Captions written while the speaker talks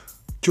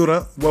Kia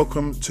ora,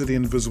 welcome to the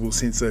Invisible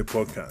Sensei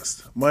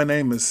podcast. My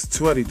name is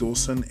Tuari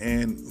Dawson,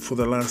 and for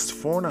the last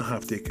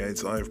 4.5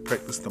 decades I have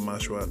practiced the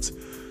martial arts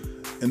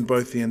in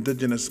both the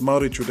indigenous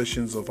Māori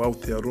traditions of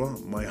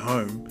Aotearoa, my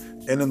home,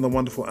 and in the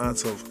wonderful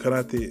arts of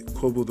karate,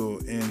 kobudo,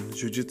 and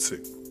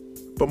jiu-jitsu.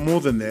 But more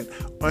than that,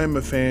 I am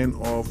a fan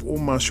of all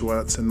martial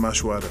arts and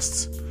martial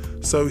artists.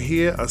 So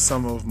here are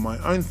some of my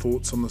own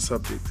thoughts on the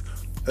subject,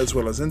 as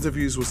well as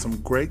interviews with some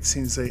great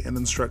sensei and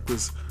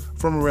instructors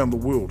from around the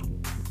world.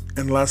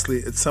 And lastly,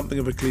 it's something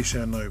of a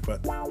cliche, I know,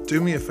 but do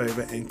me a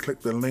favour and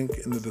click the link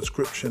in the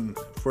description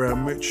for our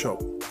merch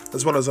shop,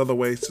 as well as other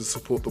ways to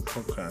support the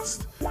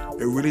podcast.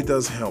 It really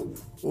does help.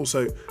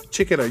 Also,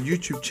 check out our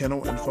YouTube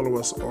channel and follow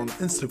us on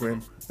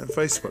Instagram and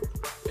Facebook.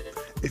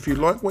 If you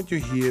like what you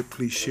hear,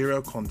 please share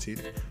our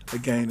content.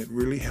 Again, it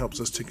really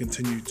helps us to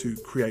continue to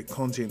create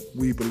content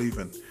we believe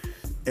in.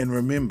 And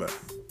remember,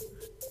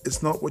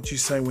 it's not what you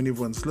say when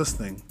everyone's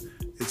listening,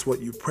 it's what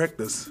you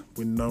practice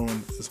when no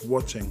one is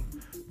watching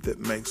that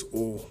makes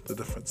all the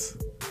difference.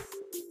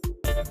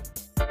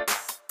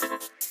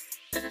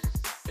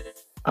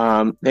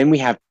 Then we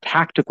have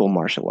tactical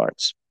martial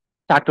arts.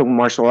 Tactical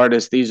martial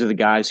artists, these are the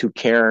guys who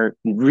care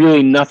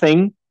really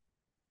nothing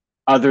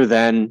other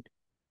than,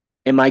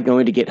 am I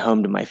going to get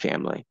home to my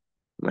family?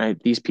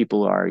 Right? These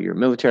people are your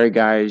military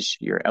guys,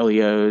 your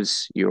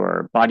LEOs,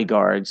 your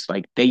bodyguards.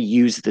 Like, they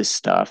use this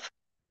stuff.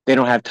 They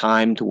don't have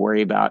time to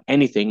worry about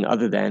anything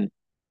other than,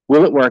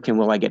 will it work and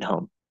will I get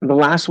home? And the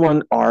last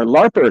one are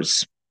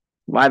LARPers,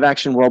 live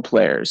action role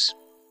players.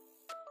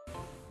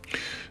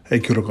 Hey,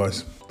 kia ora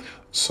guys.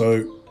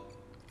 So,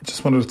 I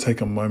just wanted to take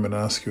a moment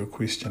and ask you a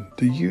question.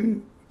 Do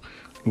you,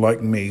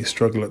 like me,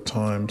 struggle at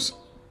times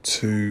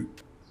to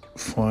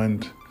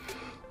find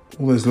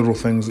all those little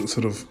things that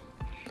sort of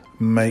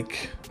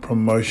make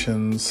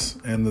promotions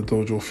and the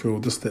dojo feel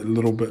just that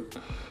little bit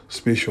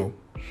special?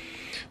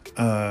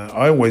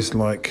 I always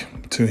like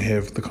to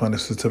have the kind of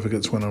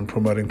certificates when I'm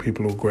promoting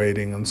people or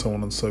grading and so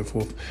on and so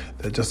forth.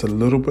 They're just a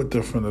little bit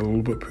different, a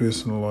little bit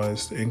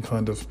personalized, and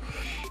kind of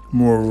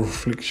more a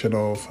reflection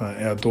of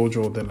our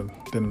dojo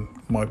than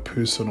my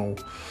personal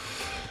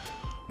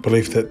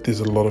belief that there's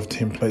a lot of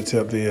templates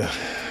out there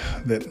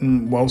that,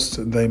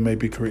 whilst they may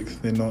be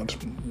correct, they're not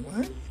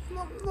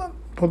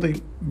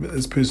probably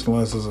as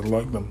personalized as I'd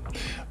like them.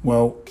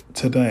 Well,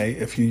 today,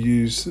 if you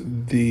use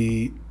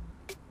the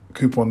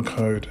coupon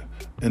code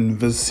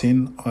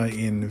INVISEN,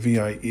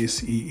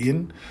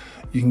 INVISEN,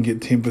 you can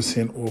get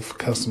 10% off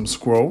custom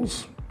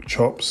scrolls,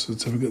 chops,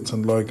 certificates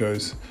and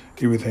logos,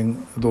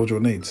 everything a dojo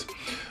needs.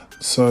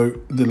 So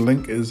the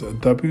link is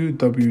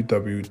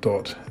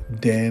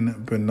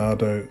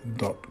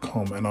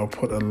www.danbernardo.com, and I'll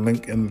put a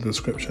link in the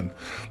description.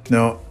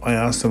 Now, I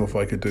asked him if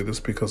I could do this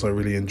because I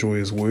really enjoy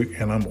his work,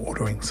 and I'm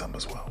ordering some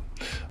as well.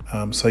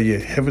 So yeah,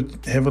 have a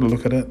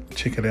look at it,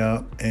 check it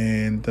out,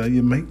 and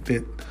you make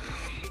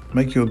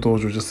your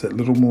dojo just that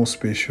little more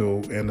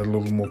special and a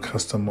little more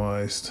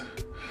customized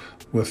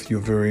with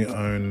your very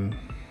own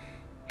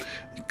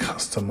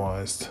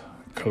customized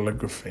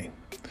calligraphy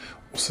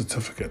or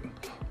certificate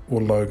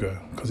or logo,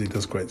 because he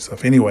does great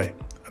stuff. Anyway,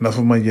 enough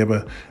of my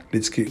yabba.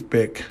 Let's get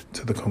back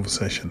to the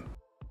conversation.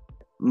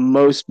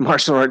 Most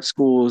martial arts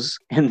schools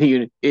in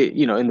the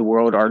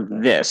world are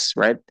this,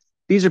 right?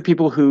 These are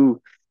people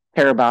who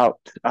care about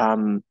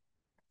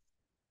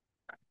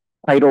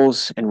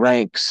titles and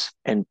ranks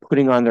and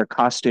putting on their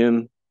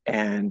costume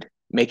and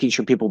making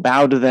sure people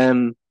bow to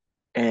them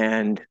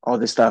and all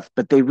this stuff,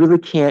 but they really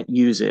can't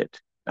use it.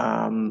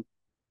 At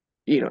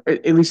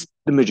least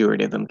the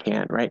majority of them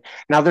can't, right?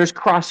 Now there's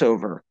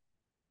crossover,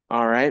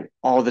 all right,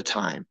 all the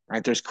time,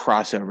 right? There's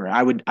crossover.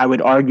 I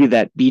would argue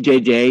that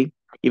BJJ,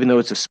 even though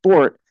it's a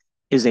sport,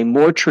 is a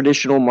more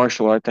traditional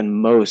martial art than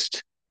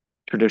most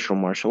traditional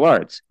martial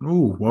arts.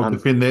 Oh, well,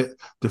 defend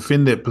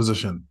that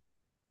position.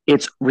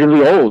 It's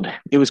really old.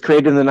 It was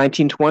created in the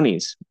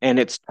 1920s, and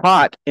it's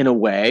taught in a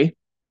way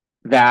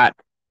that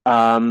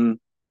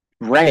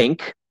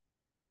rank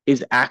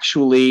is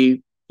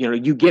actually,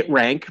 you get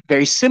rank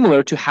very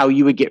similar to how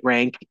you would get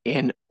rank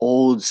in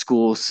old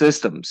school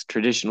systems,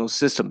 traditional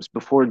systems,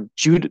 before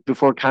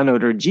Kano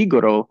or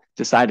Jigoro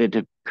decided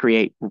to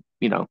create,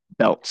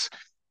 belts.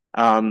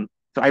 So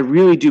I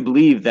really do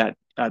believe that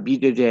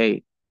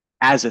BJJ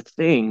as a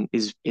thing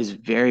is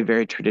very,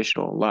 very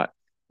traditional. A lot.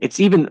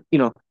 It's even,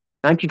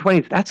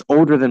 1920s, that's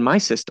older than my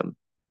system,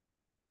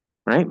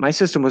 right? My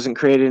system wasn't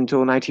created until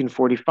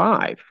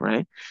 1945,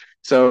 right?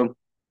 So,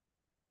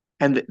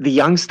 and the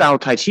Yang style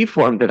Tai Chi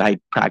form that I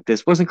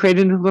practiced wasn't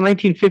created until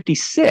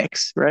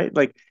 1956, right?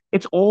 Like,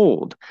 it's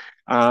old.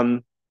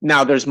 Now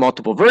there's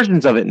multiple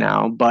versions of it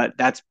now, but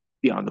that's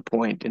beyond the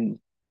point and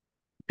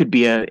could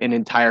be an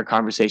entire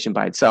conversation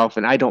by itself.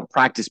 And I don't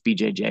practice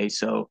BJJ,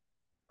 so,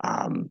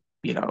 I'm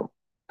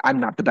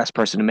not the best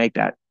person to make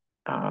that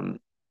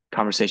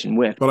conversation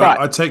with.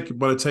 But I take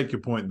your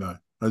point, though.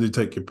 I do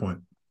take your point.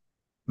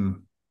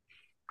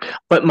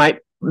 But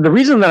the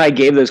reason that I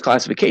gave those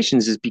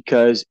classifications is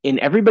because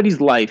in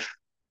everybody's life,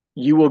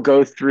 you will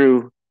go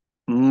through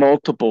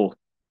multiple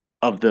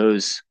of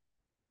those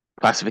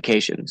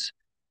classifications.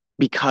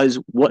 because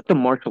what the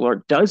martial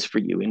art does for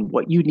you and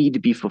what you need to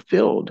be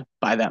fulfilled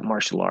by that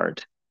martial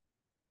art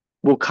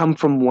will come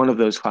from one of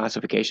those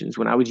classifications.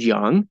 When I was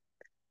young,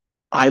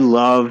 I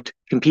loved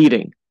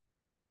competing.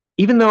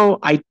 Even though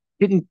I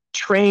didn't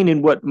train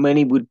in what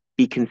many would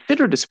be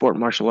considered a sport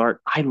martial art,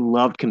 I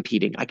loved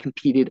competing. I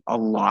competed a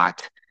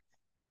lot.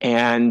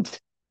 And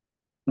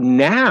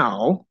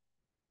now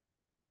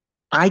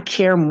I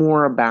care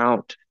more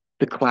about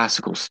the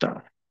classical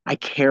stuff. I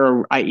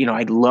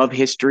love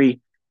history.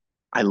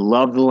 I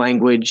love the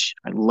language.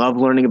 I love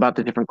learning about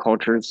the different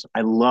cultures.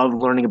 I love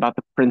learning about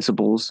the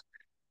principles.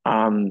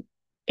 Um,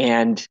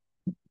 and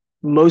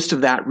most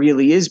of that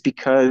really is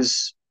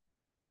because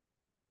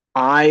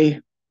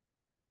I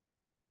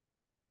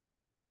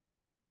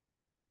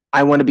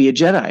I want to be a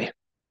Jedi.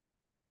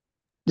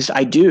 Just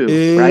I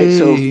do, right?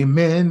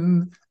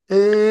 Amen.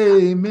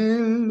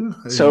 Amen.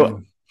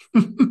 So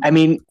Amen. I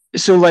mean,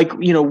 so like,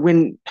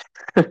 when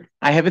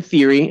I have a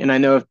theory, and I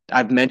know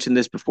I've mentioned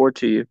this before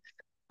to you.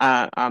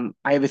 I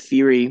have a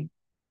theory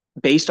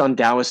based on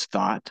Taoist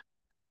thought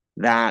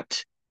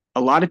that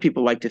a lot of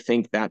people like to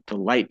think that the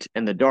light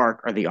and the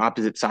dark are the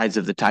opposite sides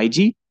of the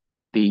taiji,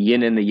 the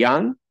yin and the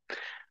yang.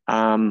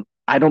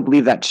 I don't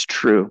believe that's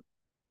true.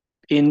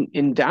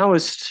 In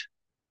Taoist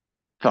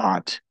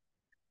thought,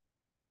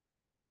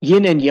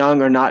 yin and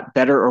yang are not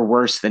better or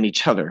worse than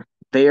each other.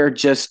 They are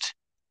just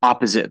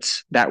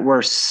opposites that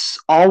were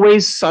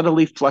always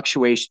subtly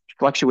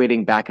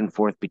fluctuating back and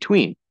forth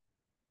between.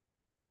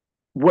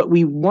 What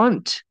we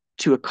want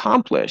to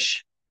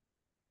accomplish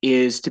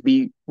is to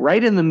be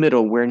right in the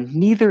middle where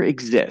neither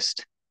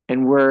exist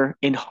and we're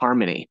in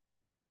harmony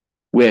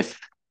with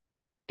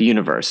the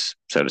universe,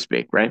 so to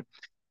speak, right?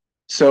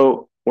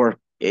 So, or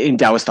in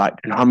Taoist thought,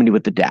 in harmony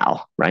with the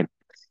Tao, right?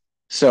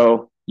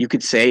 So you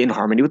could say in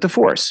harmony with the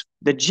Force.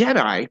 The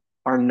Jedi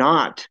are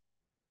not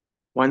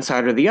one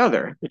side or the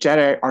other. The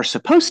Jedi are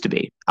supposed to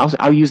be,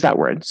 I'll use that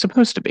word,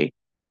 supposed to be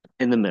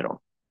in the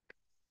middle.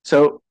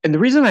 So, and the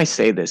reason I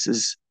say this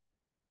is,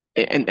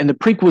 and the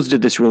prequels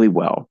did this really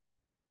well.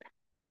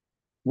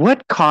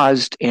 What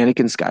caused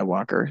Anakin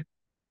Skywalker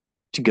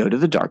to go to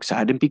the dark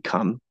side and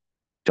become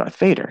Darth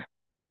Vader?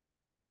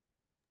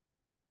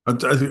 I'm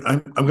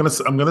gonna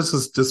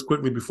just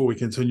quickly before we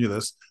continue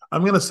this.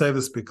 I'm gonna say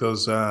this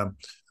because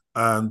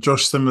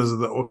Josh Simmers of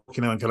the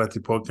Okinawan Karate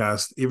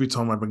podcast. Every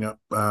time I bring up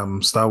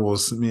Star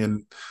Wars, me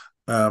and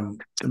our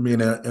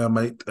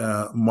mate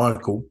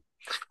Michael,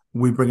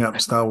 we bring up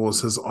Star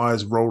Wars. His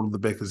eyes roll in the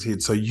back of his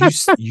head. So you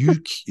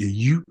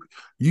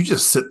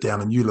just sit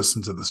down and you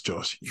listen to this,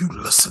 Josh. You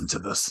listen to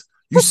this.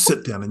 You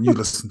sit down and you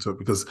listen to it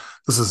because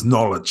this is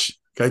knowledge.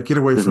 Okay, get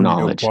away from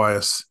your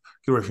bias.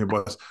 Get away from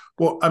your bias.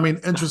 Well, I mean,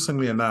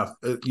 interestingly enough,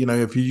 if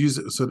you use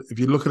it, so if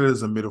you look at it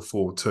as a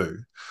metaphor too,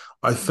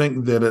 I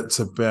think that it's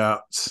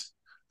about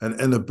an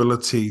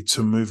inability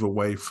to move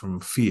away from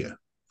fear,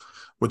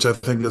 which I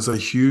think is a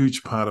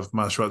huge part of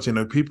martial arts.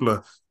 People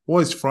are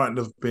always frightened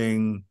of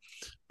being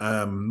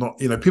not,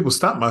 people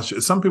start martial.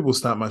 Some people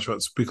start martial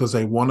arts because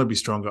they want to be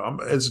stronger.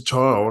 As a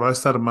child, I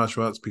started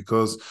martial arts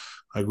because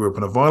I grew up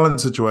in a violent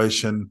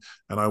situation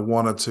and I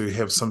wanted to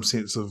have some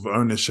sense of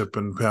ownership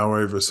and power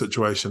over a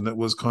situation that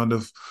was kind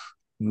of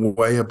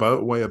way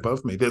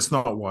above me. That's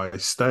not why I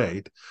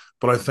stayed,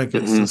 but I think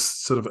it's this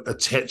sort of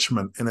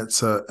attachment, and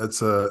it's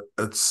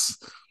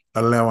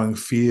allowing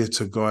fear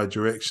to guide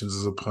your actions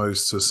as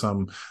opposed to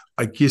some,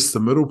 I guess, the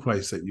middle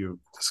place that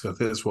you discussed.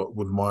 That's what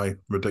would my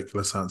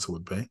ridiculous answer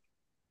would be.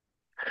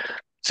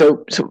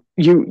 So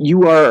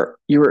you're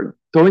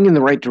going in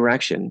the right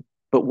direction,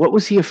 but what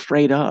was he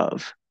afraid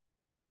of?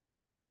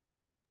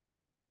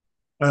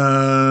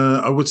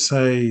 I would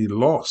say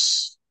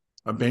loss,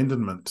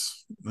 abandonment.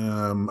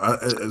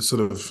 His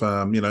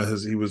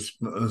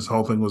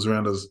whole thing was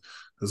around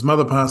his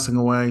mother passing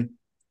away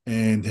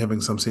and having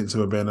some sense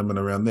of abandonment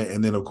around that,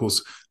 and then of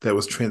course that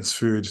was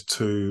transferred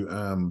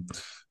to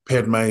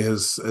Padme,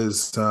 his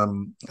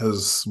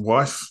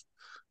wife.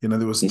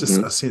 There was just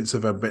a sense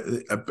of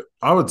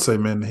I would say,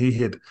 man, he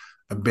had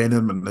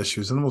abandonment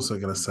issues, and I'm also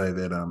going to say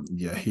that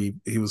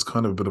he was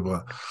kind of a bit of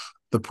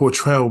the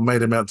portrayal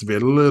made him out to be a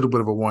little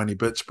bit of a whiny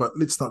bitch, but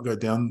let's not go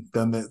down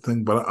that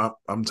thing. But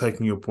I'm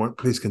taking your point.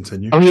 Please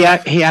continue. Oh,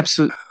 he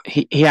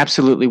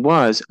absolutely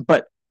was.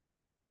 But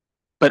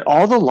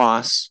all the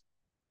loss,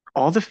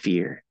 all the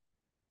fear,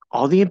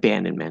 all the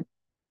abandonment,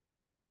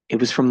 it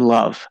was from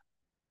love.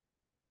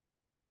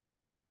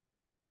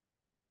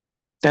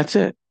 That's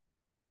it.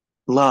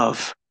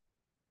 Love.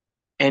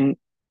 And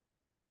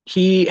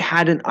he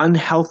had an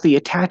unhealthy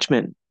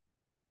attachment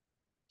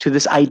to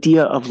this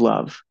idea of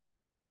love.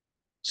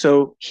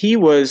 So he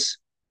was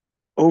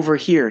over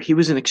here. He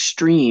was an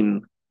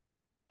extreme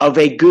of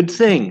a good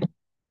thing,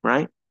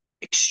 right?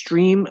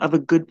 Extreme of a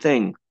good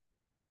thing.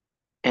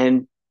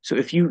 And so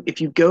if you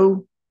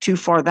go too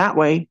far that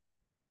way,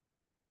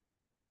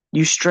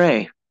 you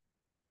stray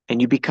and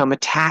you become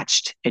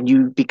attached and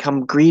you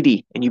become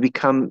greedy and you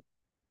become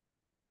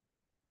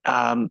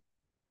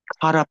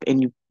caught up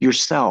in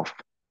yourself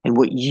and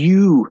what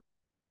you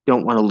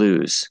don't want to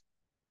lose.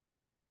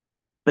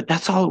 But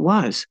that's all it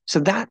was. So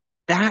that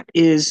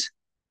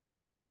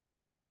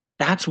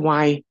that's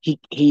why he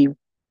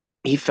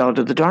fell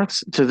to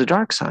the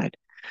dark side.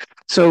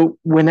 So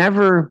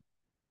whenever,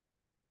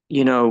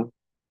 you know,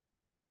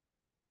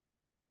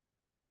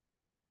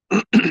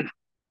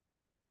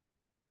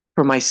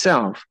 for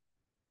myself,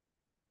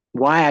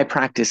 why I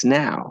practice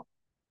now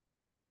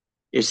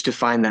is to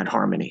find that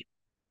harmony,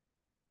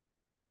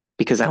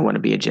 because I want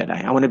to be a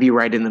Jedi. I want to be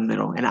right in the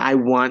middle, and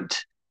I'm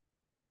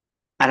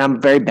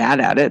very bad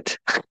at it,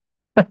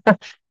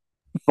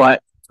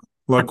 but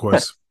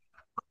Likewise.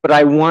 but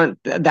I want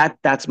that.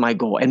 That's my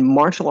goal. And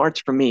martial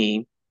arts for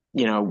me,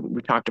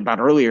 we talked about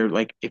earlier,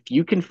 like if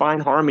you can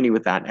find harmony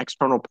with that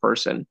external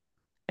person,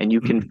 and you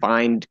can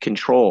find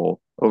control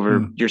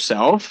over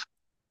yourself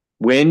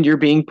when you're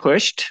being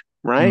pushed,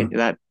 right?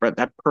 That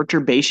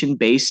perturbation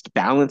based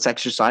balance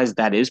exercise,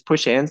 that is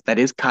push hands, that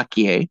is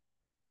kakie.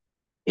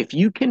 If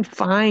you can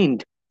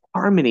find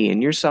harmony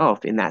in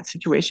yourself in that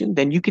situation,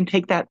 then you can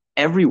take that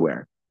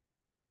everywhere.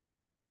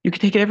 You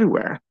can take it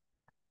everywhere.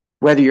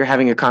 Whether you're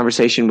having a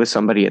conversation with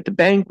somebody at the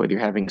bank, whether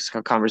you're having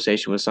a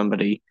conversation with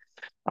somebody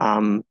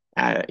at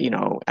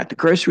the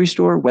grocery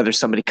store, whether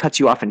somebody cuts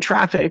you off in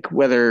traffic,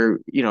 whether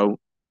your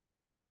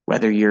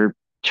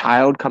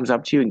child comes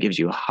up to you and gives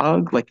you a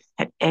hug, like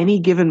at any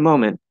given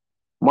moment,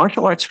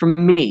 martial arts for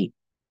me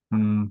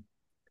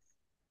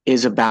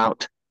is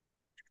about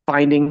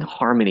finding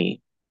harmony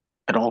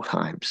at all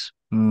times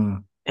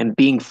and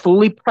being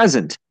fully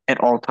present at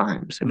all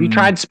times. Have you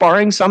tried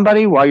sparring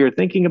somebody while you're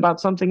thinking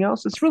about something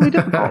else? It's really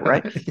difficult,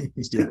 right?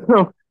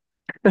 Yeah.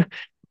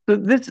 So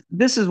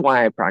this is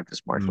why I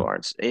practice martial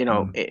arts.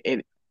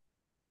 It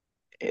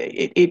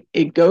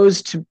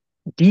goes to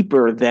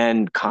deeper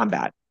than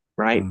combat,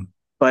 right?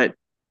 But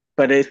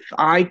if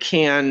I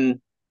can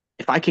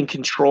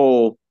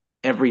control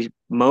every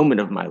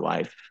moment of my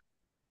life,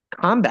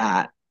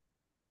 combat,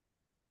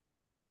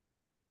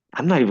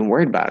 I'm not even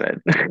worried about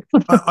it.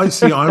 I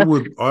see. I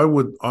would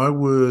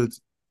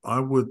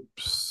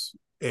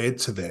add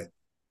to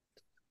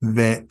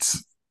that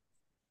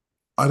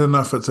I don't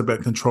know if it's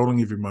about controlling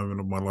every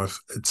moment of my life.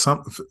 It's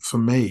for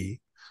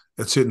me,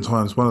 at certain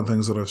times, one of the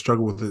things that I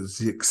struggle with is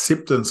the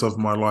acceptance of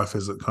my life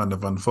as it kind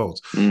of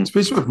unfolds,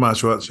 especially with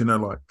martial arts,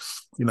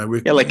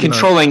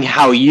 controlling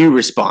how you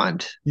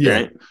respond. Yeah.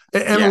 Right?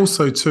 And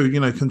also too,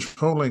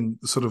 controlling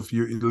sort of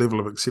your level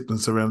of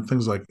acceptance around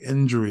things like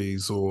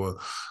injuries or,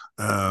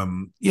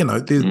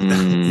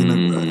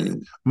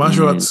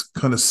 martial arts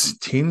kind of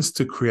tends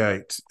to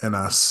create in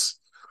us,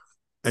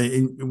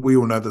 and we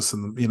all know this,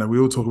 and we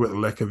all talk about the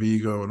lack of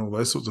ego and all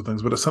those sorts of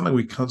things, but it's something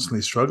we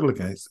constantly struggle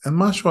against. And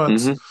martial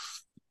arts,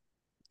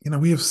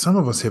 some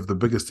of us have the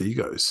biggest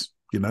egos,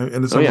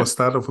 and some of us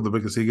start off with the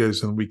biggest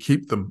egos, and we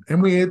keep them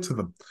and we add to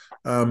them.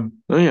 And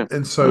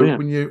so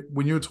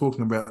when you're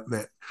talking about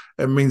that,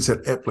 it means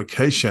that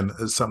application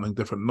is something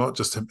different, not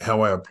just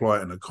how I apply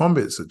it in a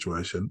combat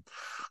situation.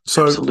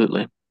 So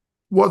absolutely.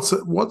 What's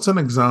an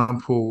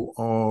example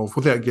of,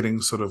 without getting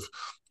sort of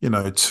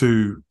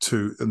too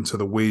into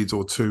the weeds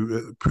or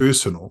too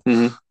personal,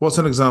 what's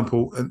an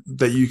example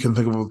that you can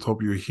think of off the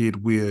top of your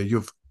head where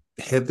you've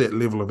had that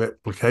level of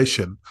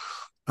application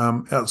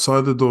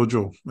outside the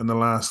dojo in the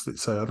last,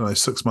 let's say, I don't know,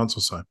 6 months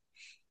or so?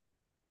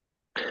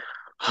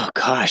 Oh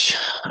gosh,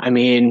 I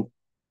mean,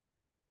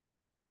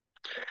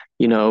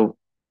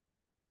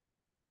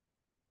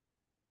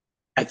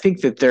 I think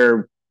that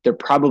they're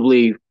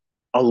probably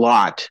a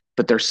lot,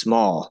 but they're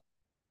small.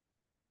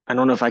 I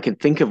don't know if I could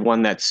think of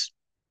one that's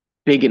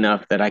big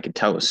enough that I could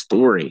tell a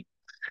story.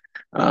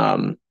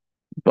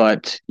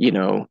 But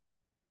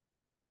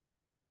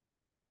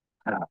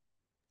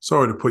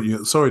sorry to put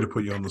you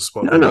on the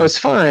spot. No, it's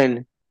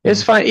fine.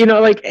 It's fine.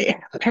 Like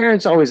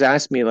parents always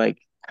ask me, like,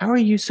 how are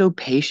you so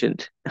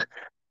patient?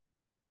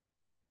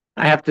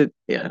 I have to,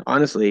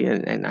 honestly,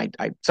 and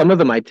I some of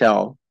them I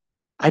tell,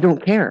 I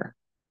don't care.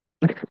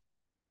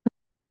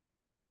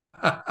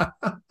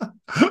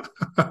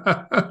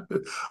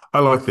 I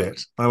like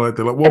that. Like,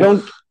 well, I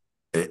don't.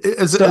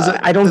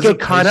 I don't get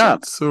caught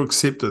up. Or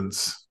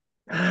acceptance?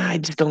 I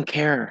just don't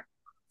care.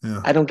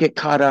 Yeah. I don't get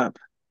caught up.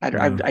 I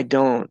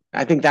don't.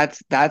 I think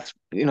that's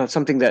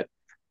something that.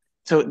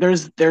 So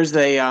there's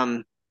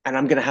a and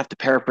I'm gonna have to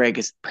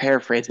paraphrase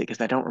it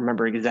because I don't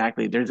remember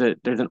exactly. There's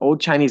an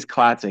old Chinese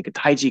classic, a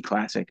Tai Chi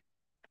classic,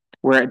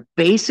 where it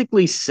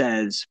basically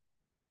says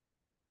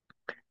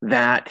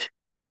that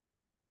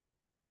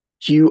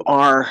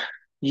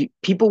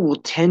people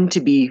will tend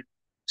to be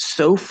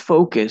so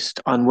focused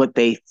on what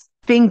they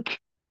think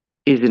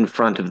is in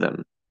front of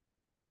them,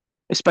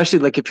 especially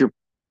like if you're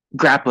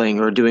grappling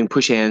or doing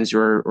push hands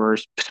or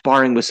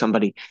sparring with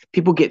somebody.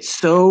 People get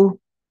so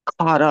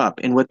caught up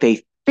in what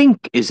they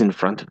think is in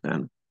front of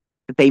them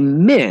that they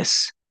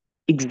miss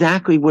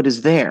exactly what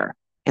is there,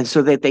 and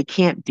so that they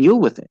can't deal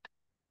with it,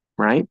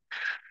 right?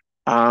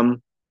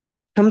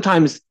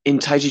 Sometimes in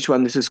Tai Chi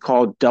Chuan, this is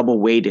called double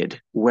weighted,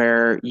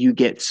 where you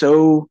get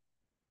so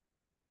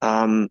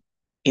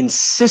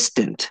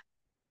insistent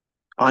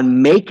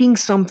on making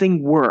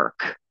something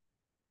work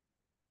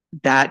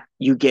that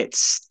you get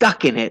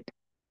stuck in it,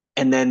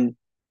 and then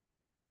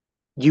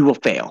you will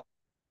fail.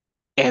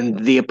 And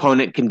the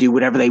opponent can do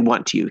whatever they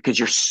want to you because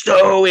you're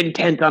so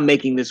intent on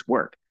making this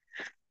work.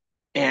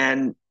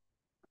 And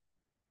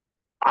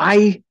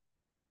I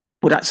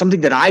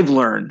something that I've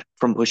learned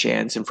from push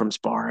hands and from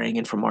sparring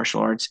and from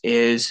martial arts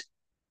is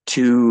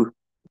to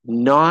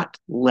not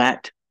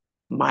let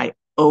my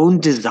own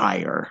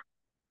desire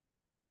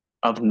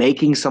of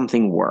making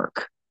something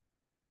work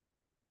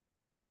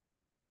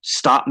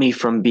stop me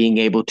from being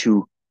able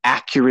to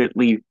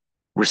accurately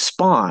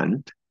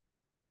respond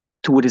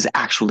to what is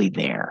actually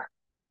there.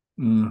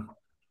 Mm.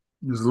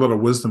 There's a lot of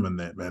wisdom in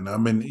that, man. I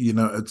mean,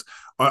 it's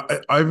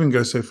I even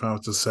go so far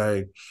as to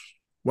say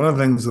one of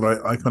the things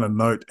that I kind of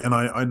note, and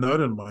I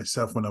noted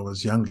myself when I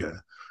was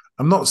younger.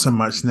 I'm not so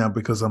much now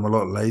because I'm a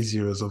lot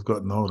lazier as I've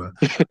gotten older.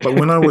 But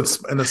when I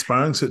was in a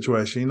sparring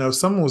situation, if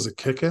someone was a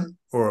kicker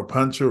or a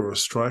puncher or a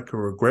striker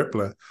or a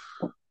grappler,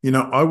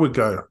 I would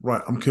go,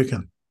 right, I'm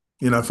kicking.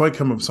 If I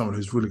come up with someone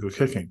who's really good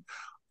kicking,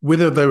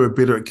 whether they were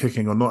better at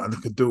kicking or not, and they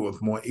could do it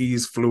with more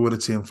ease,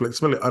 fluidity, and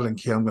flexibility, I don't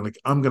care. I'm gonna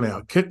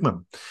outkick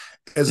them,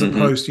 as Mm-hmm.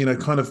 opposed,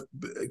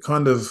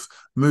 kind of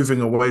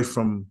moving away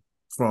from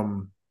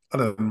I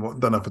don't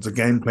know if it's a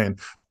game plan,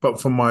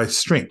 but from my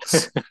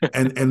strengths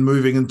and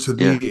moving into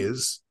Yeah.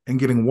 theirs and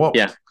getting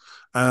Yeah. whopped.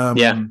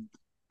 Yeah. And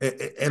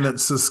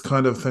it's this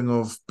kind of thing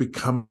of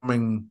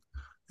becoming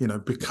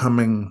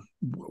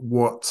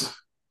what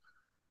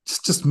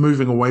just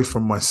moving away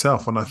from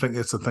myself. And I think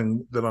that's the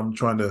thing that I'm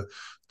trying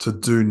to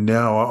do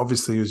now.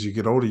 Obviously, as you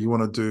get older, you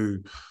want to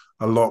do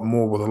a lot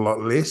more with a lot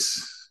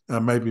less.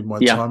 Maybe my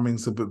Yeah.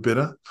 timing's a bit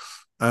better.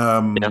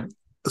 Yeah.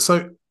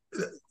 So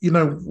you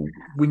know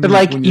when But you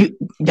like when you you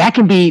that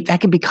can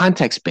be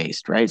context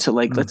based, right? So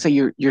like let's mm, say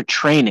you're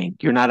training,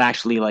 you're not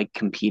actually like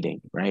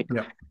competing, right?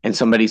 yeah And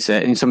somebody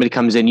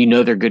comes in,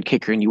 they're a good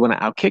kicker and you want to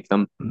outkick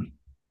them. mm,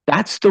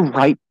 That's the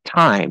right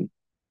time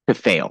to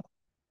fail,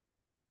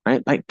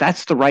 right? Like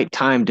that's the right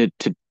time to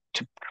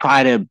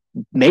try to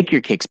make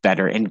your kicks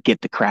better and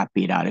get the crap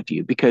beat out of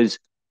you because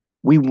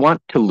we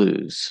want to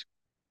lose,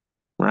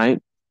 right?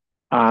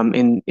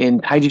 In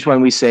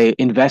Taijiquan we say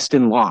invest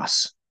in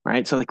loss,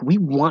 right? So like we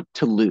want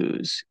to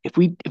lose. If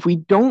we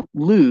don't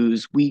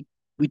lose, we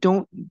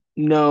don't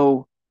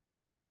know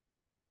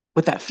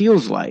what that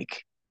feels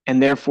like,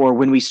 and therefore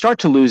when we start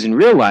to lose in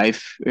real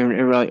life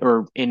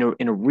or in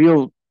a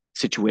real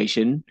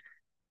situation,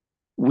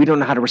 we don't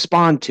know how to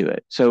respond to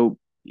it. So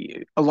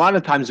a lot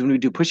of times when we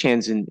do push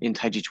hands in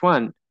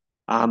Taijiquan,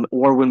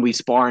 or when we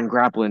spar and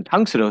grapple in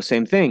Tangsudo,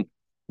 same thing.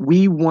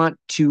 We want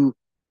to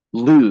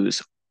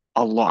lose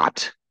a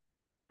lot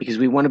because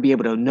we want to be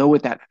able to know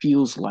what that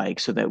feels like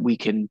so that we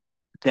can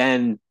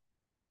then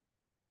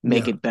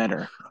make yeah it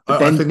better. But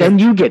I, I then think then it,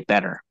 you get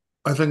better.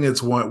 I think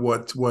it's why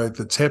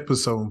the tap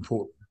is so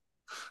important.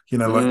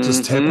 Like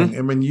just Mm-hmm. tapping.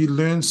 I mean, you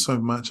learn so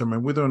much. I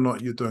mean, whether or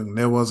not you're doing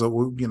nails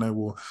or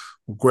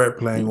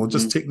grappling or Mm-hmm.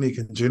 just technique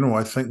in general,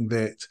 I think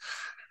that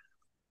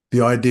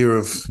the idea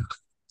of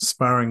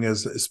sparring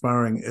as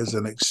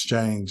an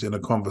exchange and a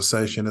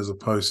conversation as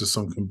opposed to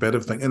some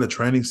combative thing in a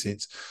training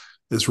sense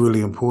is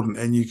really important.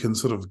 And you can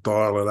sort of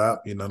dial it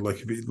up,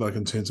 like like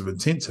in terms of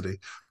intensity.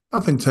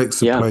 Nothing takes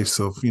the Yeah. place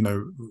of,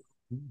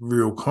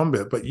 real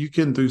combat, but you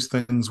can do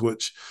things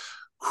which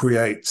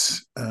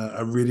create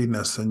a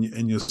readiness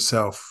in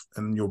yourself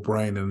and in your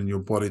brain and in your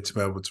body to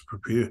be able to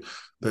prepare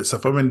that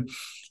stuff. I mean,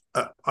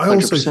 I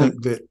also 100%.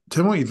 think that,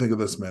 tell me what you think of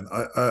this, man.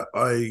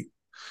 I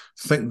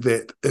think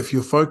that if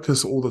your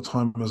focus all the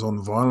time is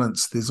on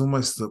violence, there's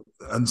almost,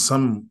 in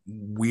some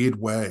weird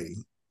way,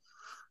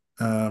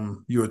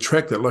 you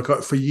attract it. Like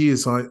for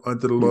years, I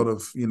did a lot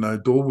of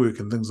door work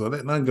and things like that,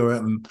 and I'd go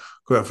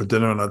out for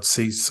dinner, and I'd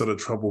see sort of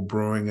trouble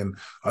brewing, and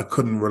I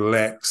couldn't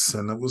relax,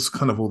 and it was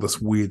kind of all this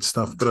weird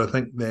stuff. But I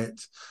think that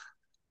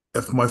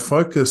if my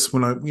focus,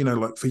 when I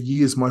like for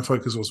years, my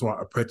focus was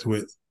a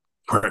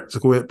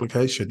practical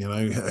application.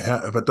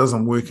 If it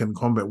doesn't work in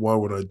combat, why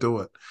would I do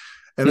it?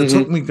 And it Mm-hmm.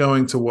 took me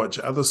going to watch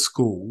other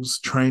schools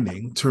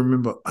training to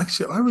remember,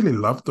 actually, I really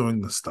love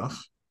doing this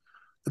stuff.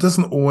 It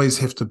doesn't always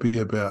have to be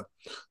about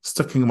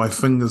sticking my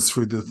fingers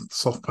through the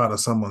soft part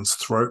of someone's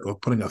throat or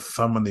putting a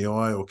thumb in the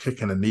eye or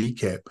kicking a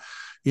kneecap.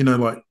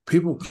 Like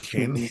people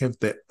can Mm-hmm. have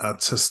that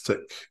artistic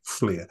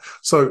flair.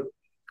 So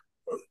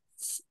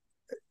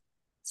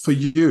for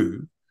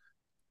you,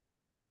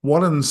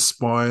 what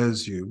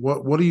inspires you?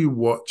 What do you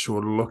watch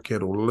or look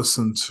at or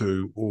listen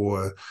to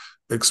or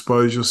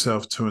expose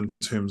yourself to in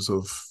terms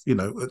of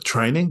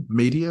training,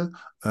 media,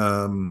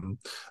 um,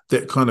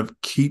 that kind of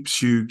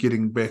keeps you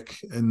getting back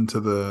into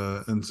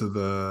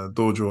the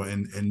dojo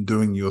and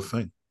doing your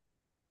thing?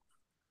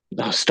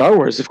 Oh, Star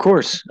Wars, of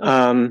course.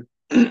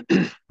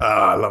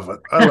 I love it.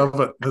 I love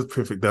it. That's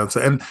perfect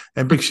answer.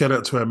 And big shout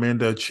out to our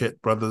Mando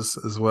chat brothers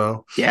as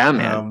well. Yeah,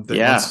 man. That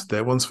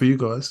Yeah, one's for you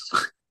guys.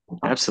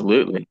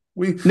 absolutely.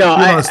 We No,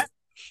 you and I I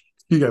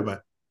you go, mate.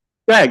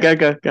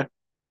 go.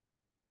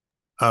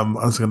 I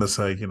was going to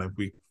say,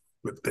 we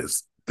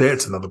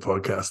that's another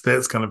podcast.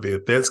 That's gonna be a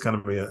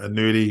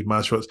nerdy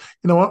martial arts.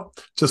 You know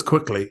what? Just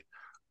quickly,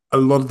 a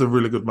lot of the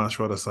really good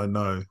martial artists I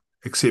know,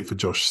 except for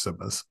Josh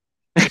Simmers,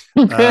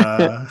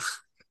 uh,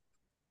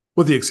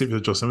 with the exception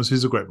of Josh Simmons,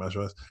 who's a great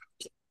martial artist,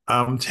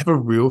 to have a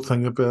real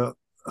thing about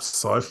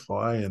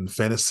sci-fi and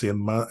fantasy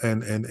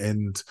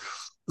and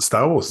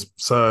Star Wars.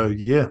 So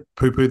yeah,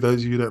 poo-poo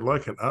those of you that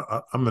like it.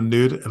 I'm a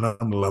nerd and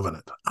I'm loving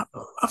it. I'm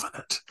loving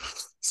it.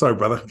 Sorry,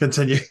 brother.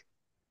 Continue.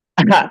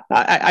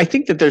 I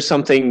think that there's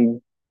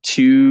something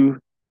to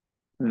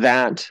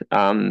that,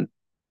 to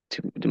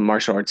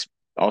martial arts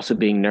also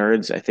being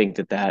nerds. I think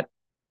that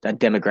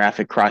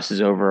demographic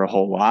crosses over a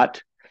whole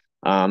lot.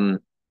 Um,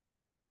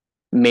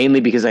 Mainly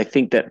because I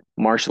think that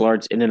martial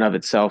arts in and of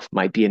itself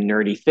might be a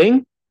nerdy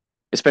thing,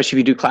 especially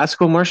if you do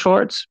classical martial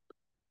arts.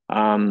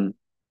 Um,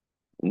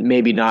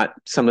 Maybe not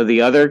some of the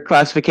other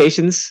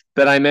classifications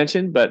that I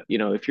mentioned, but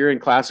if you're in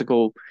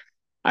classical,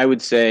 I would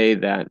say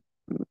that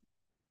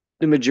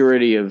the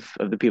majority of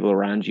the people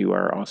around you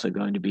are also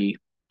going to be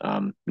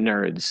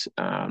nerds,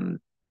 and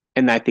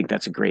I think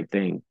that's a great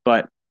thing.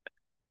 But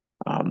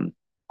um,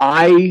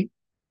 I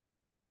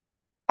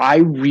I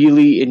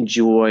really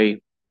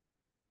enjoy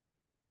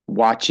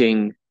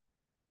watching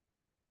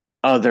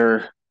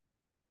other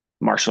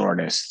martial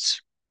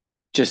artists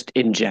just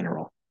in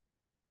general.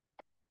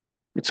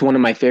 It's one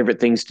of my favorite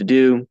things to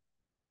do.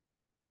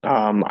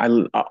 I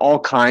all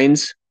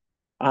kinds.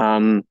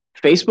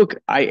 Facebook,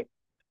 I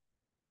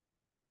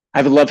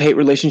have a love hate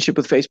relationship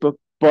with Facebook,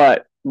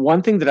 but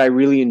one thing that I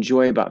really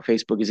enjoy about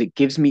Facebook is it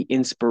gives me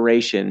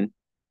inspiration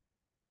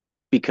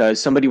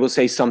because somebody will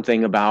say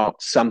something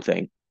about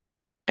something,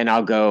 and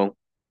I'll go,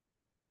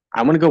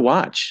 I want to go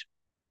watch.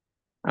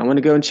 I want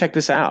to go and check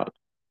this out.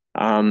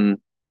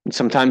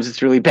 Sometimes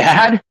it's really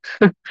bad.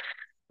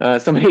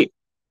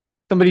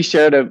 Somebody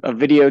shared a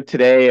video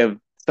today of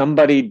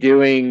somebody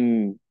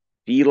doing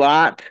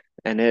V-lot,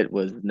 and it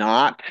was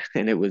not,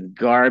 and it was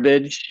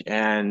garbage,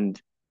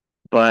 and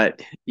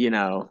but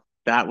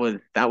that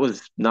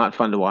was not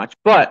fun to watch.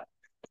 But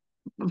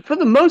for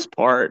the most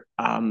part,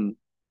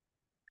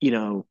 you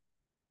know,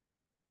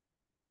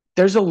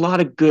 there's a lot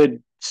of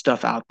good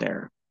stuff out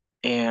there,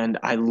 and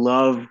I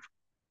love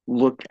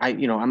look.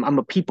 I'm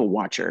a people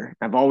watcher.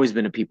 I've always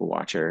been a people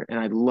watcher, and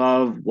I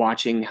love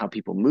watching how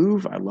people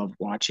move. I love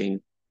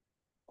watching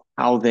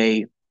how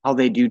they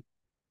do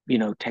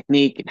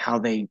technique and how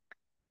they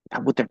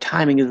what their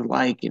timing is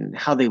like and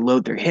how they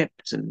load their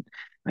hips and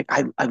like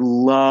I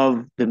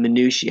love the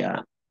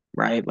minutia,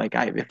 right? Like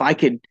if I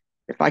could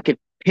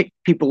pick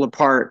people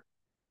apart,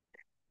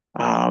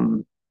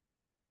 um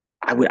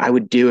I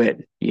would do it.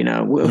 Who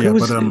Yeah, but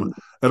was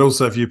and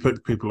also if you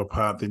pick people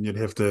apart, then you'd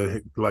have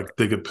to like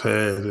dig a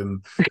pit,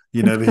 and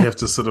they have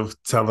to sort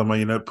of tell them,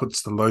 it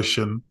puts the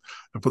lotion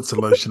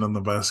in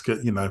the basket.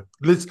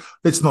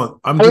 Let's not.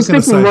 I'm I was just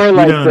going to thinking say more we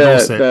like don't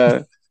endorse that.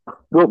 the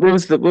what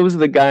was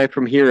the guy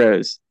from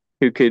Heroes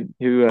who could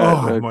who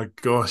Oh my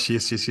gosh,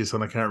 yes, yes, yes,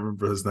 and I can't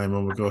remember his name.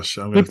 Oh my gosh,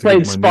 I'm going he to have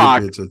to go played to my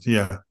nerd Spock. page.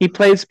 Yeah, He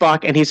played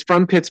Spock, and he's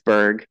from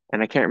Pittsburgh,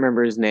 and I can't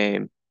remember his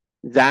name.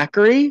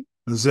 Zachary?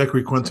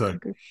 Zachary Is it Quinto.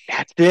 Zachary?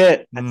 That's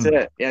it. That's Mm,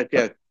 it. Yeah,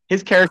 yeah.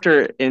 His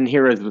character in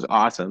Heroes was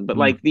awesome, but mm.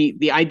 like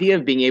the idea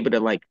of being able to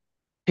like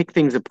pick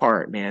things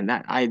apart, man,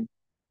 that I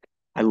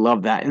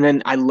love that. And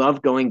then I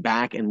love going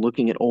back and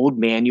looking at old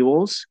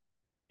manuals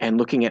and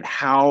looking at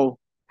how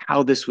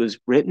this was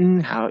written,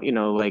 how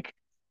like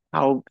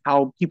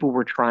how people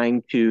were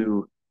trying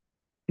to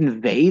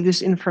convey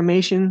this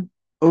information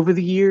over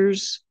the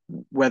years,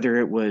 whether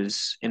it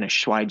was in a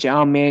Shuai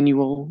Jiao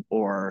manual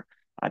or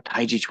a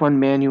Tai Chi Chuan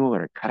manual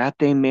or a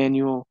karate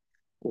manual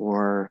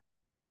or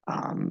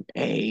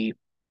a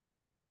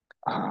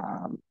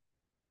um,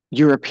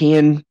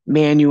 European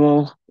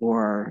manual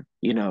or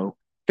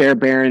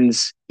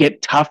Fairbairn's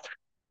Get Tough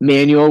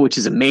manual, which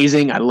is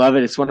amazing. I love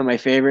it. It's one of my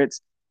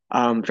favorites.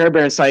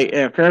 Fairbairn site,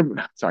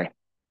 sorry,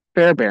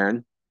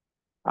 Fairbairn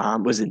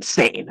was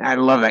insane. I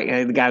love that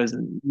guy. The guy was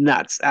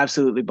nuts,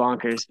 absolutely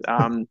bonkers.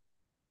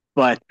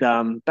 But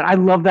I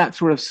love that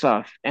sort of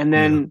stuff. And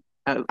Yeah, then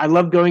I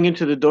love going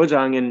into the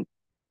dojang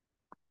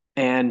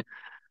and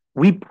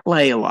we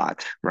play a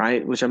lot,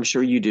 right? Which I'm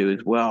sure you do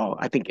as well.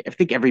 I think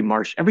every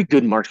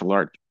good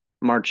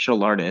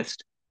martial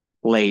artist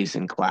plays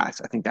in class.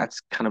 I think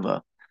that's kind of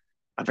a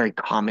very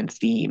common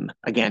theme.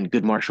 Again,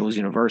 good martial is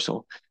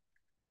universal.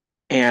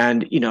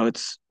 And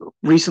it's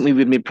recently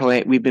we've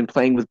been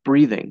playing with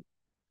breathing.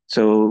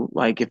 So,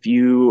 like, if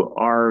you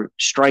are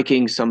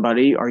striking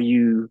somebody, are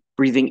you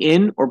breathing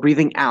in or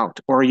breathing out,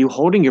 or are you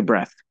holding your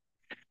breath?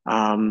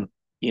 I've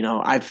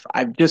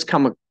just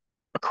come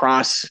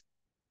across,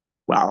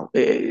 well,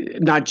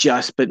 not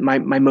just, but my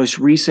most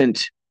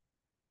recent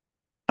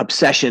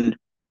obsession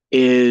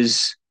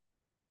is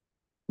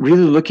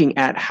really looking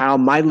at how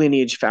my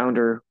lineage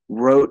founder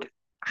wrote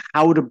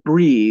how to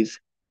breathe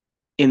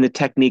in the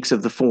techniques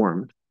of the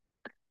form,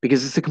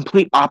 because it's the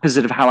complete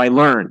opposite of how I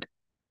learned,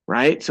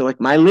 right? So, like,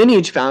 my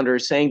lineage founder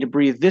is saying to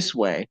breathe this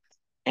way,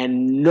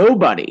 and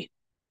nobody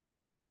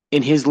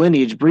in his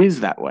lineage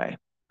breathes that way.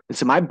 And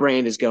so my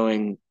brain is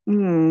going,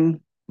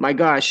 my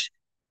gosh,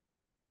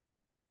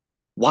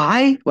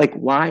 why? Like,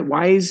 why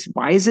is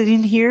it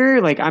in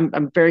here? Like,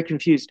 I'm very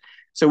confused.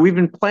 So we've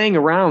been playing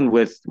around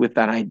with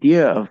that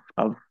idea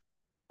of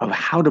of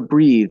how to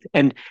breathe.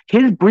 And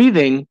his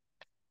breathing,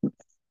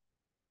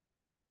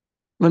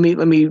 let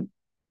me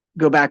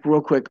go back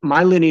real quick.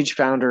 My lineage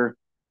founder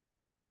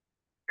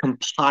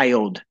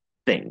compiled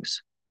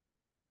things.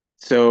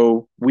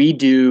 So we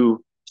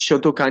do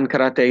Shotokan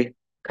karate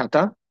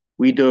kata,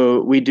 we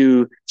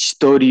do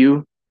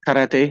Shitoryu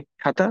karate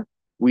kata,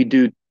 we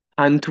do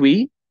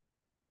Tantui,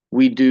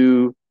 we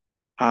do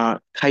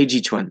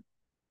Kaiji Chuan.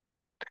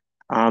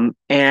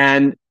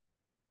 And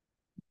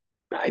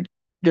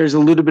there's a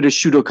little bit of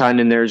Shudokan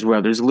in there as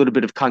well. There's a little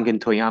bit of Kangen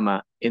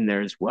Toyama in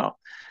there as well.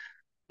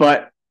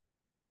 But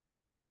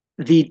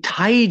the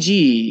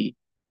Taiji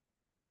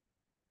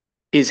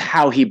is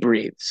how he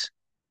breathes.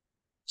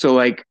 So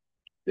like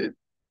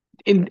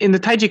in the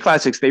Taiji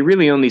classics, they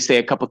really only say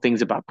a couple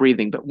things about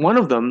breathing, but one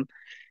of them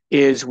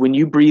is when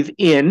you breathe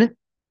in,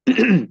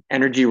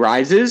 energy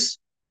rises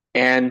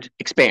and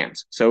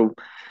expands. So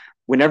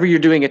whenever you're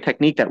doing a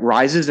technique that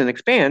rises and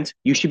expands,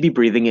 you should be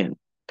breathing in.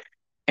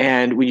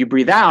 And when you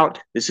breathe out,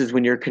 this is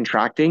when you're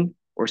contracting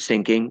or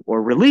sinking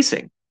or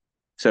releasing.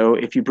 So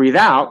if you breathe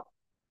out,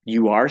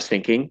 you are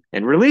sinking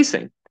and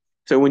releasing.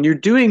 So when you're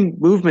doing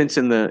movements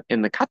in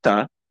the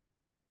kata,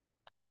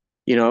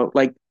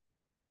 like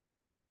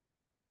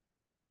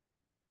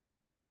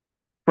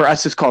for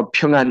us, it's called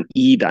Pyongan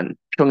Idan.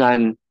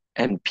 Pyongan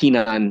and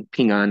Pinan,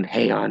 Pingan,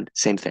 Heian,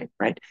 same thing,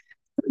 right?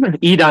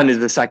 Idan is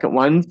the second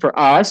one for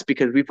us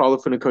because we follow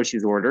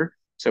Funakoshi's order.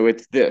 So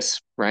it's this,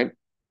 right?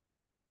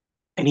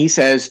 And he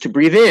says to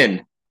breathe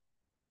in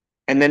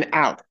and then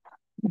out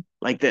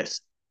like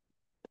this.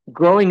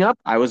 Growing up,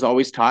 I was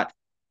always taught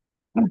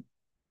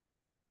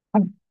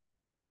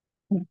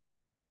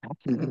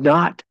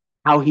not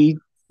how he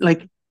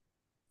like.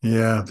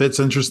 Yeah, that's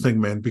interesting,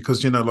 man.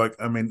 Because like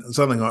I mean,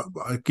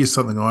 I guess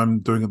something I'm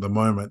doing at the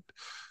moment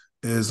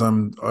is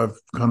I've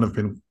kind of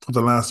been for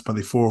the last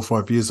maybe 4 or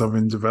 5 years I've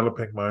been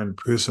developing my own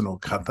personal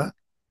kata.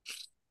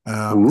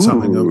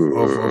 Something of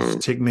Ooh.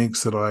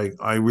 techniques that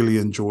I really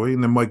enjoy,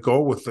 and then my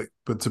goal with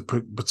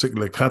the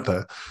particular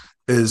kata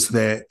is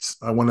that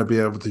I want to be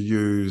able to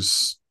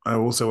use. I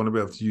also want to be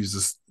able to use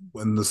this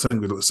in the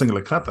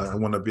singular kata. I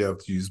want to be able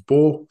to use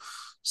bo,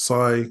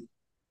 sai,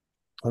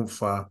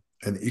 honfa,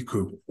 and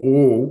iku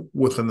all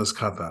within this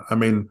kata. I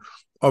mean,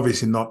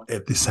 obviously not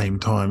at the same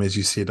time as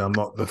you said. I'm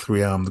not the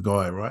 3-armed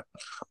guy, right?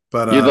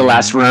 But You're the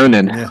last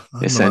Ronin, yeah, I'm the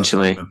last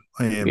essentially. Ronin.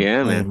 I am.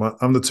 Yeah, I man. am.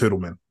 I'm the turtle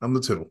man. I'm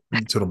the turtle. I'm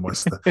the turtle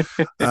meister.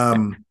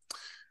 Um,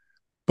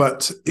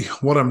 but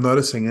what I'm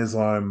noticing as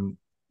I'm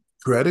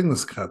creating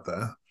this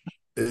kata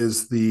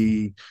is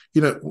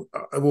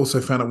I've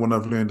also found it when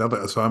I've learned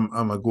other. So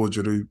I'm a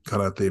Gojuru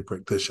karate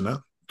practitioner,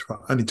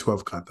 only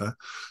 12 kata,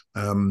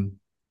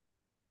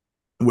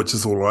 which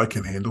is all I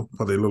can handle.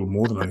 Probably a little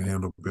more than I can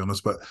handle, to be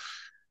honest. But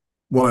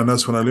what I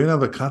notice when I learn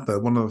other kata,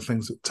 one of the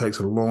things that takes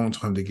a long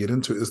time to get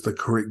into is the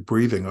correct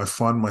breathing. I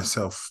find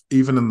myself,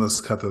 even in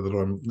this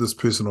this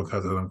personal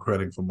kata that I'm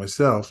creating for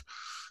myself,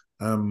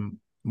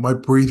 my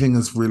breathing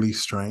is really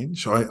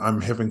strange.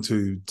 I'm having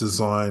to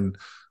design.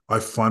 I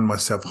find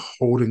myself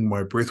holding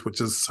my breath, which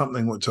is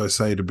something which I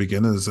say to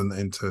beginners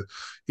and to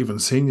even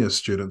senior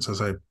students. I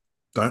say,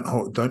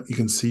 don't. You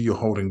can see you're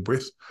holding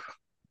breath,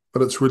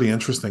 but it's really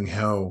interesting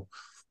how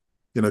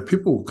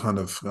people kind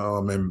of,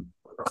 oh man,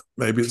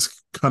 maybe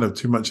it's kind of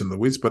too much in the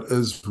weeds, but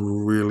is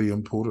really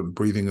important.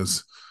 Breathing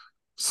is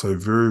so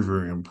very,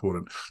 very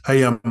important.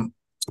 Hey,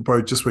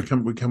 bro, just we're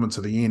coming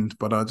to the end,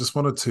 but I just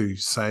wanted to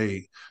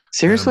say,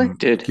 Seriously,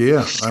 dude.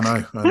 yeah,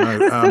 I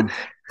know.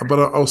 But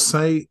I'll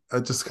say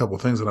just a couple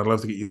of things, and I'd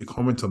love to get your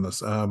comment on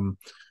this.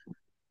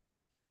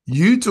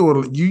 You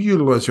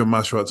utilize your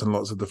martial arts in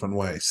lots of different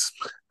ways.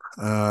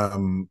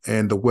 And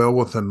the well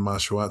within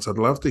martial arts, I'd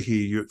love to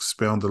hear you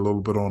expound a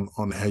little bit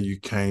on how you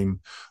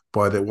came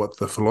by that, what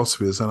the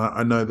philosophy is. And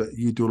I know that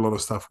you do a lot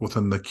of stuff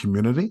within the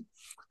community.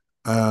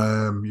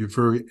 You're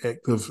very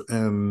active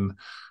in,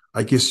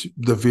 I guess,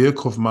 the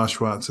vehicle of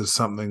martial arts is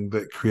something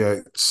that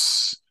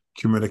creates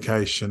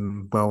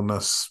communication,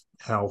 wellness,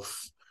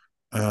 health,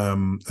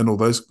 and all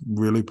those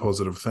really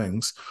positive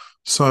things.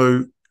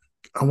 So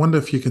I wonder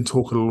if you can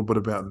talk a little bit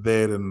about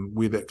that and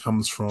where that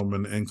comes from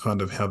and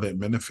kind of how that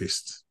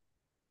manifests.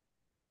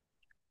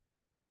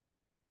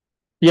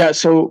 Yeah,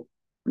 so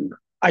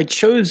I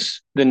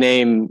chose the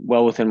name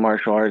Well Within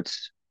Martial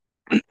Arts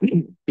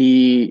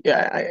be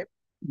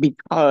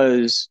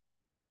because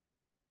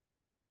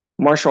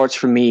martial arts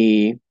for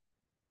me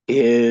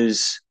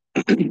is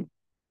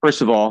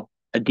first of all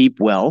a deep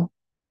well.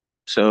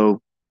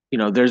 So,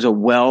 there's a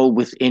well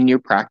within your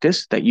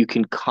practice that you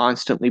can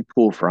constantly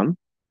pull from.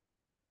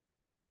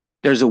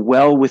 There's a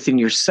well within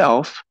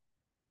yourself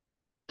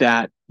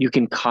that you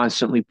can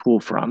constantly pull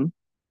from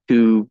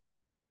to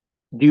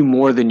do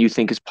more than you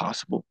think is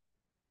possible.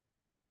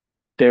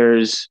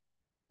 There's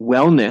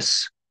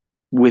wellness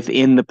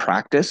within the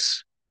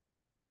practice.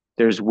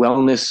 There's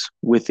wellness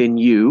within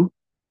you.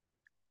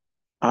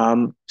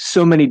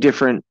 So many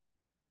different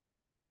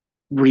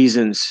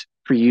reasons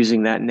for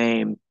using that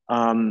name.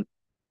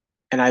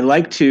 And I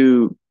like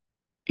to,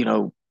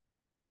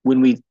 when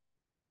we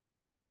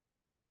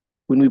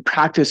when we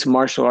practice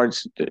martial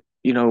arts,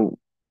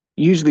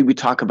 usually we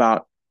talk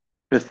about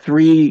the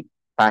three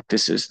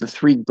practices, the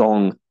three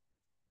gong.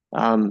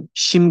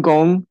 Shim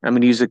gong, I'm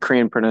going to use the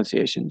Korean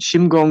pronunciation.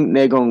 Shim gong,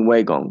 ne gong,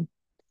 wei gong.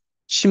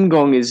 Shim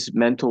gong is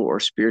mental or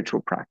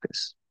spiritual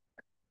practice.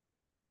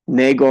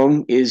 Ne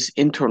gong is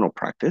internal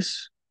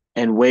practice,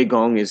 and wei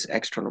gong is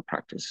external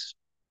practice.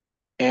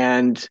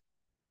 And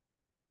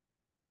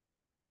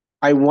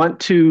I want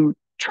to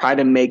try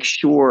to make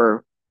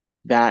sure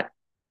that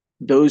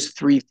those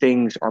three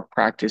things are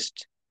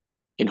practiced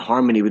in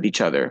harmony with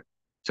each other.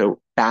 So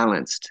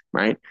balanced,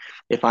 right?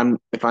 If I'm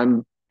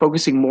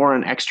focusing more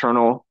on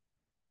external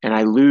and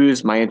I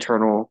lose my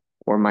internal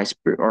or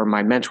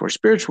my mental or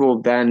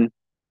spiritual, then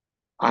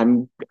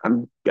I'm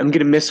going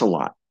to miss a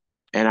lot,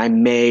 and I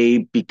may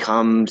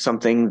become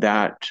something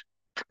that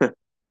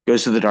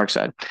goes to the dark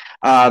side.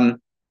 And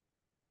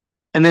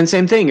then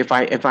same thing, if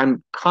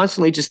I'm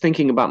constantly just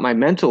thinking about my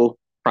mental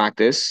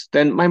practice,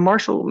 then my my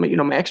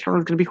external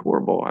is going to be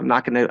horrible. I'm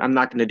not going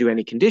to do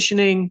any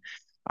conditioning.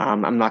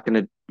 I'm not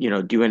going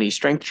to do any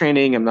strength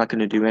training. I'm not going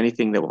to do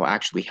anything that will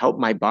actually help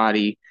my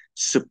body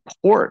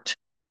support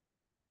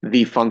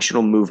the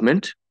functional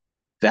movement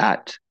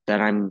that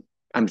I'm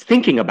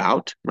thinking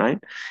about, right?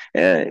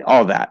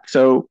 All that.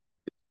 So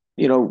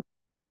you know,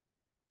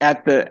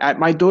 at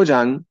my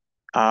dojang,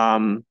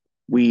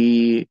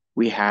 we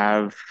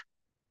have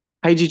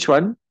Taiji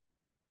Chuan,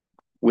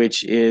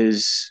 which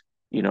is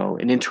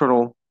an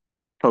internal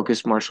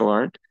focused martial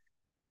art,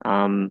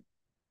 um,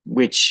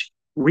 which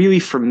really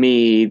for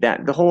me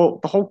that the whole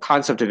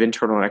concept of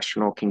internal and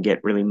external can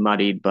get really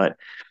muddied, but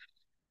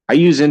I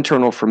use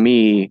internal for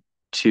me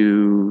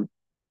to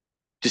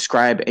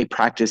describe a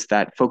practice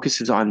that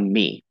focuses on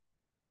me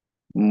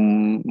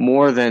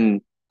more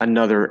than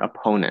another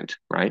opponent,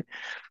 right?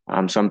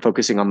 So I'm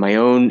focusing on my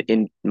own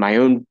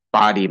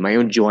body, my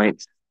own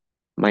joints,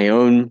 my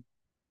own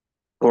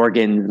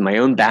organs, my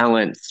own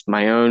balance,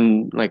 my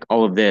own like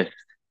all of this,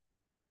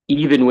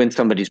 even when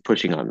somebody's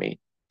pushing on me.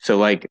 So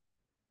like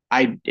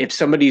if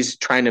somebody's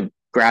trying to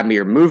grab me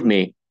or move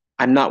me,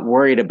 I'm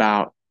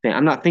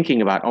not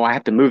thinking about, oh, I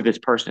have to move this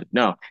person.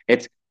 No,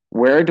 it's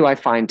where do I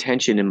find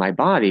tension in my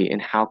body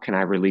and how can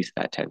I release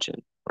that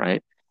tension,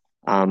 right?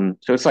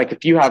 So it's like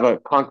if you have a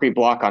concrete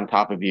block on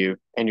top of you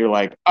and you're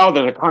like, oh,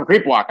 there's a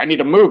concrete block, I need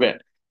to move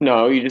it.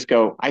 No, you just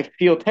go, I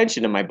feel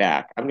tension in my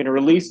back. I'm going to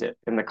release it.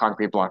 And the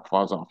concrete block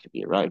falls off of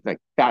you, right? Like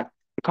that,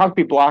 the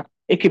concrete block,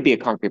 it could be a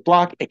concrete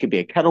block, it could be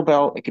a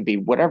kettlebell, it could be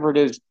whatever it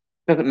is,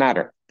 doesn't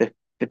matter.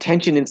 The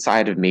tension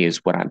inside of me is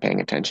what I'm paying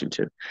attention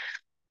to.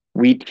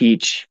 We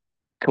teach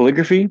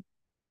calligraphy,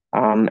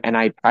 and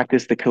I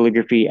practice the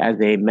calligraphy as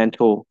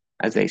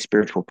a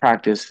spiritual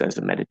practice, as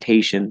a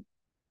meditation.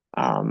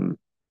 Um,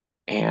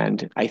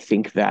 and I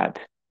think that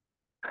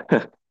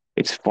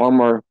it's far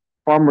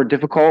more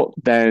difficult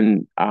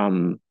than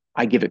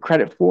I give it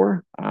credit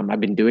for. I've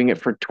been doing it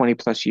for 20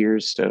 plus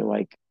years, so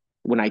like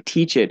when I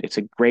teach it, it's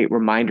a great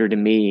reminder to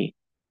me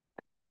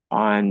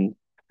on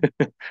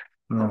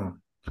Oh.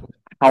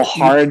 how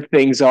hard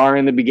things are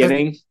in the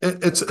beginning.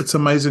 It's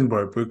amazing,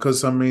 bro,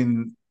 because I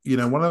mean,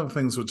 one of the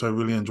things which I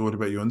really enjoyed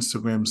about your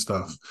Instagram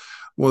stuff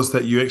was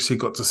that you actually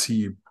got to see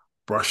you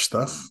brush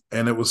stuff,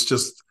 and it was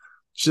just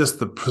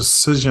the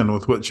precision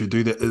with which you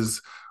do that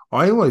is.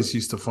 I always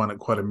used to find it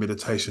quite a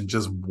meditation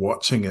just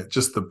watching it,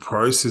 just the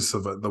process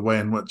of it, the way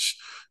in which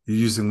you're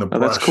using the Oh,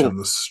 that's brush cool. and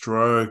the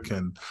stroke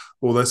and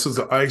all that sort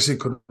of. I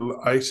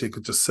actually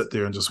could just sit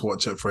there and just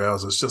watch it for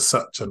hours. It's just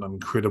such an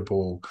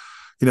incredible,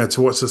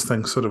 to watch this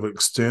thing sort of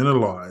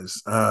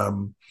externalize.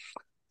 And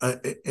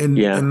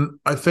Yeah. and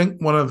I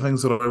think one of the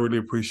things that I really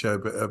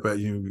appreciate about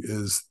you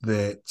is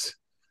that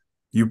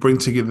you bring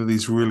together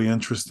these really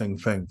interesting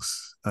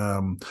things.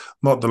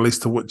 Not the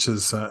least of which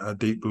is a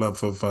deep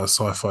love of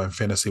sci-fi and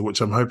fantasy,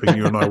 which I'm hoping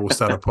you and I will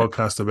start a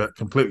podcast about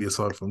completely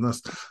aside from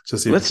this.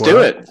 Just Let's do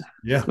FYI, it.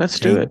 yeah, Let's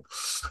do keen. it.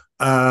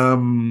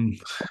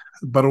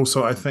 But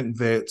also, I think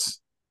that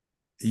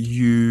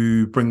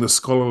you bring the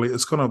scholarly.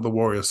 It's kind of the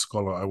warrior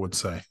scholar, I would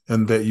say,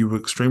 and that you were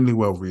extremely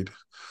well read.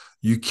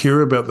 You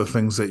care about the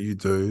things that you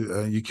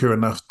do. You care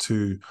enough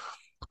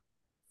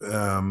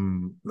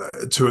um,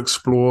 to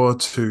explore,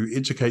 to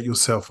educate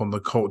yourself on the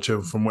culture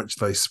from which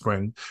they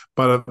spring,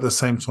 but at the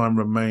same time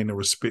remain at a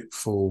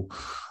respectful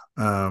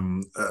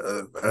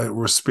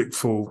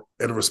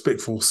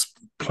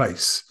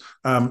place.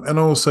 And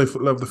I also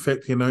love the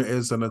fact,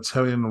 as an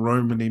Italian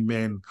Romany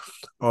man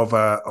of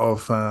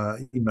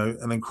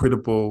an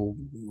incredible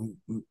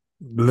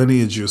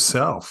lineage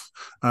yourself.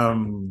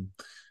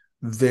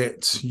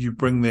 That you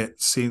bring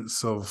that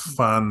sense of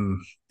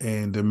fun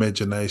and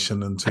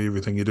imagination into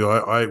everything you do.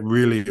 I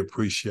really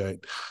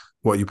appreciate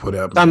what you put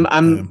out, I'm man.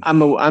 I'm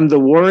I'm a I'm the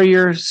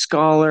warrior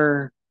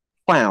scholar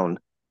clown.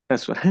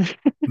 That's what.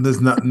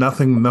 There's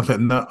nothing.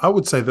 No, I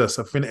would say this.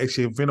 A friend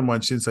of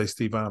mine, Sensei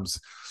Steve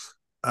Arms,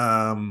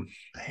 um,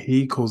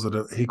 he calls it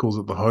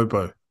the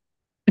hobo, and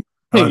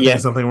I think Yeah.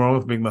 there's nothing wrong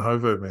with being the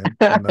hobo, man.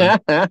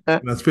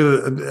 And it's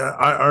better.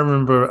 I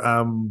remember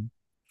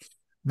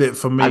that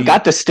for I've me.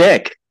 got the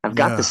stick. I've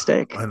got the Yeah,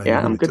 stick. I know you Yeah,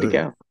 I'm really good to do.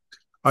 go.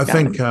 Got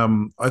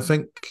it. I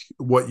think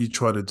what you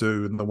try to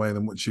do and the way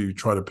in which you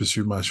try to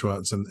pursue martial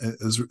arts and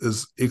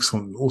is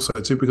excellent also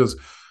too, because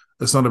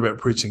it's not about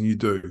preaching, you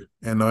do.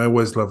 And I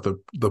always love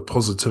the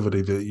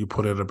positivity that you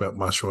put out about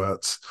martial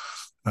arts,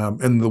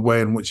 and the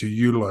way in which you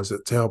utilize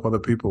it to help other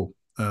people.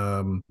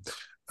 I'm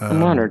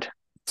Um, honored.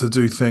 to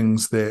do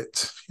things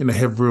that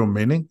have real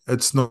meaning.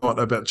 It's not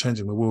about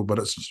changing the world, but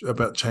it's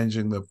about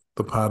changing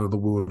the part of the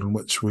world in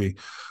which we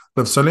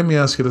live. So let me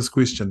ask you this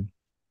question,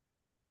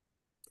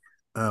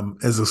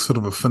 as a sort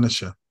of a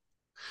finisher.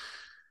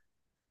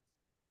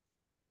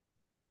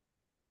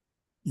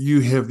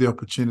 You have the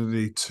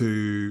opportunity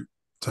to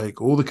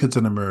take all the kids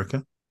in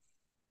America,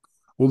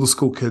 all the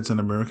school kids in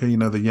America,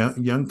 the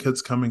young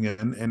kids coming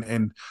in,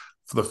 and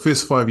for the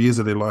first 5 years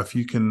of their life,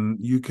 you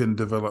can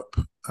develop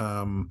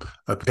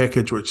a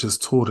package which is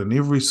taught in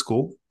every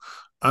school,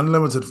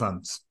 unlimited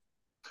funds,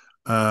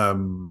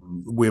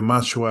 where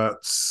martial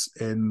arts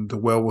and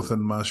well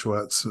within martial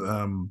arts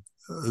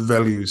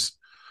values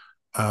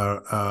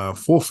are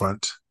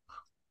forefront.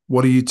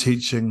 What are you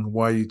teaching?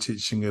 Why are you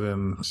teaching it?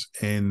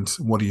 And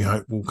what do you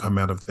hope will come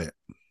out of that?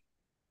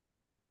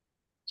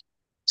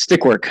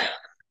 Stick work.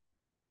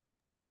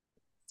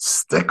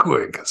 Stick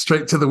work,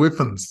 straight to the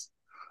weapons.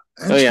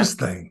 Oh yeah.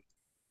 Interesting.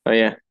 Oh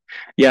yeah.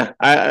 Yeah.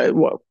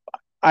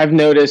 I've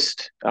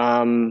noticed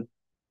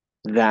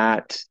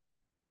that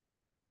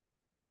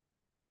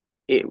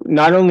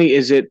not only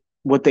is it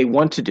what they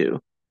want to do,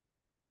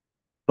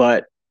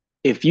 but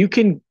if you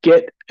can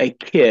get a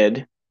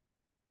kid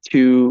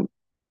to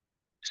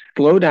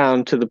slow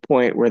down to the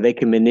point where they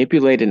can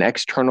manipulate an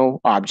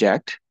external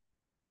object,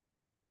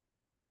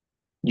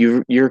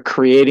 you're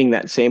creating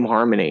that same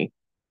harmony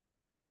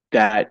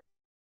that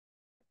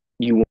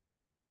you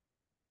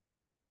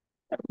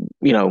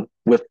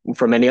with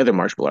from any other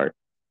martial art.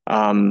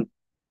 Um,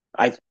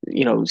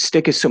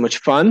 stick is so much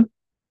fun,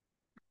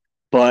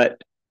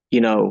 but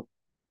you know,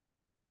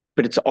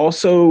 but it's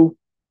also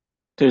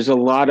there's a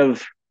lot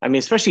of I mean,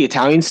 especially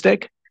Italian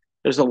stick.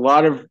 There's a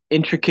lot of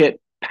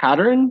intricate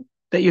pattern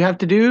that you have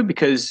to do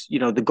because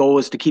the goal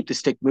is to keep the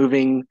stick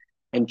moving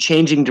and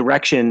changing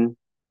direction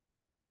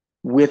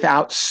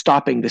without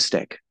stopping the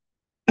stick.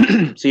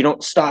 So you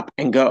don't stop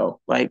and go.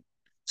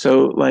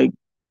 To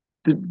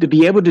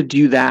be able to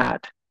do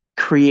that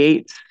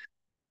creates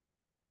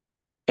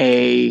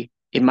in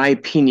my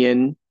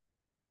opinion,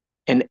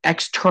 an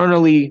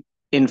externally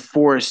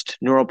enforced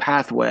neural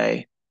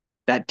pathway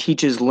that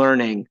teaches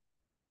learning,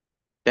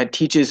 that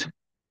teaches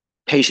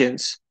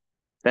patience,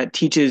 that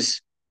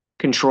teaches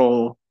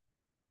control,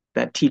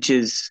 that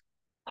teaches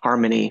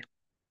harmony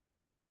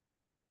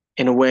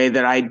in a way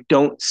that I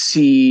don't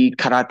see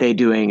karate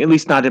doing, at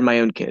least not in my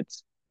own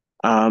kids.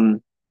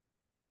 Um,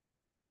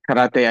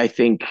 Karate, I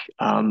think,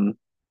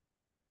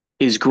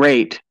 is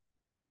great,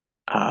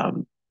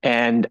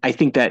 and I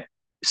think that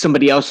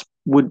somebody else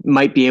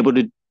might be able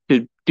to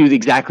do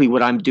exactly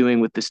what I'm doing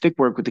with the stick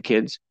work with the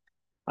kids.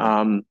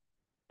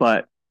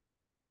 But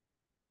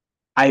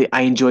I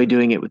enjoy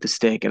doing it with the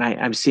stick, and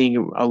I'm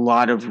seeing a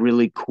lot of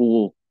really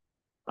cool,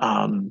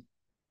 um,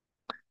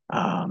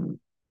 um,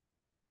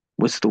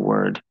 what's the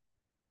word?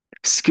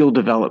 Skill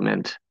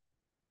development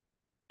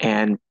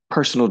and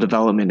personal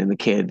development in the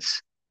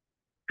kids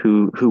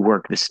who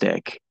work the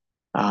stick,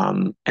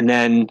 and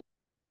then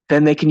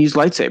they can use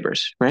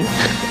lightsabers, right?